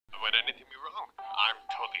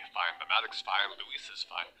animatic's fine, Luis is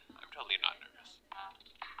fine. I'm totally not nervous.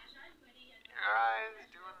 Your eyes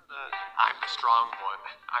doing the... I'm the strong one.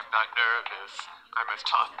 I'm not nervous. I'm as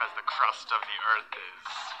tough as the crust of the earth is.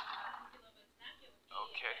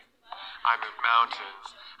 Okay. I move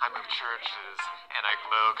mountains, I move churches, and I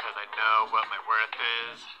glow cause I know what my worth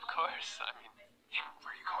is. Of course,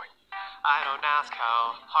 where are you going? I don't ask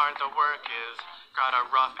how hard the work is. Got a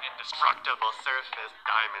rough, indestructible surface.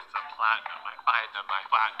 Diamonds of platinum, I find them, I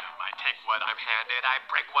flatten them. I take what I'm handed, I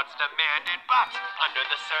break what's demanded. But under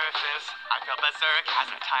the surface, I feel berserk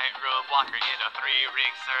as a tightrope walker in a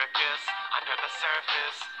three-ring circus. Under the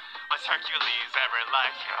surface, was Hercules ever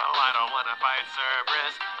like, yo, I don't wanna fight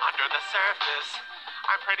Cerberus. Under the surface,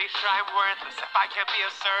 I'm pretty sure I'm worthless if I can't be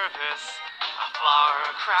of service. A flaw or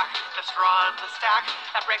a crack, the straw in the stack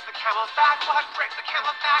that breaks the camel's back. What breaks the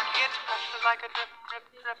camel's back? It's pressure like a drip, drip,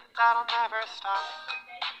 drip that'll never stop.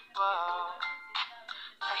 Whoa.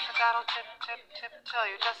 Pressure that'll tip, tip, tip till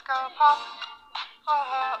you just go pop. Oh,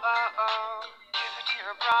 oh, oh, oh. Give it to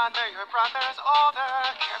your brother's older.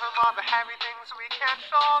 Give him all the heavy things we can't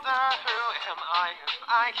shoulder. Who am I if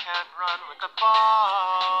I can't run with the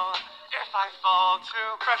ball? If I fall to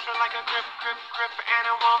pressure like a grip, grip, grip, and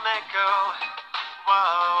it won't let go.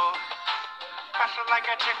 Whoa. Pressure like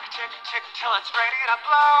a tick, tick, tick till it's ready to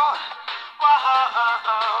blow.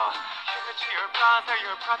 Whoa. Give it to your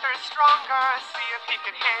brother's stronger. See if he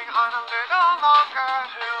can hang on a little longer.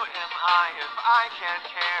 Who am I if I can't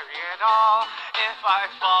carry it all? If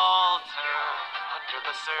I falter under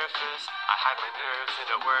the surface, I hide my nerves and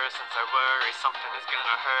it worsens. I worry something is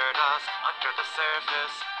gonna hurt us under the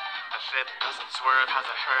surface. The ship doesn't swerve, has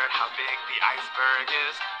it heard how big the iceberg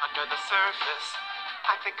is under the surface?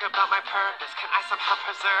 I think about my purpose, can I somehow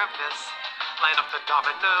preserve this? Line up the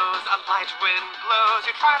dominoes, a light wind blows.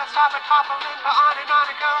 You try to stop it toppling, but on it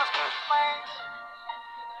goes. But wait,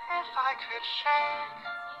 if I could shake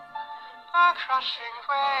the crushing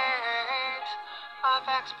weight of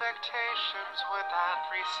expectations, would that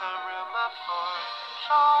free some room up for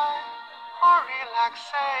joy or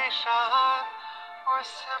relaxation or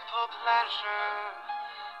simple pleasure?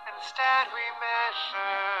 Instead we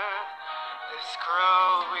measure this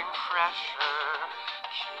growing pressure.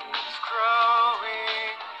 Keeps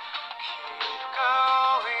growing, keep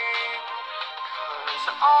going, 'cause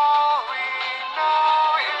all we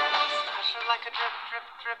know is pressure like a drip, drip,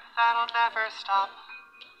 drip that'll never stop.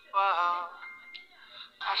 Whoa.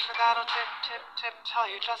 Pressure that'll tip, tip, tip till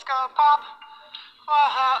you just go pop.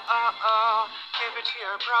 Whoa. Give it to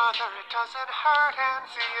your brother, it doesn't hurt, and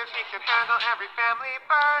see if he can handle every family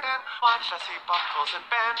burden. Watch as he buckles and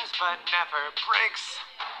bends, but never breaks.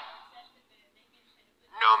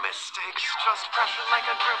 No mistakes, just pressure like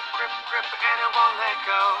a grip, grip, grip, and it won't let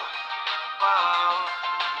go. Whoa.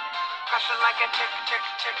 Pressure like a tick, tick,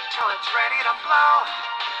 tick, till it's ready to blow.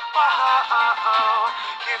 Whoa.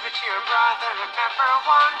 Give it to your brother and never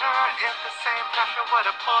wonder if the same pressure would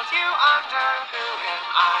have pulled you under. Who am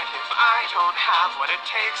I if I don't have what it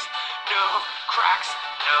takes? No cracks,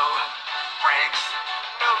 no breaks,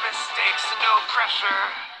 no mistakes, no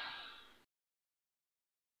pressure.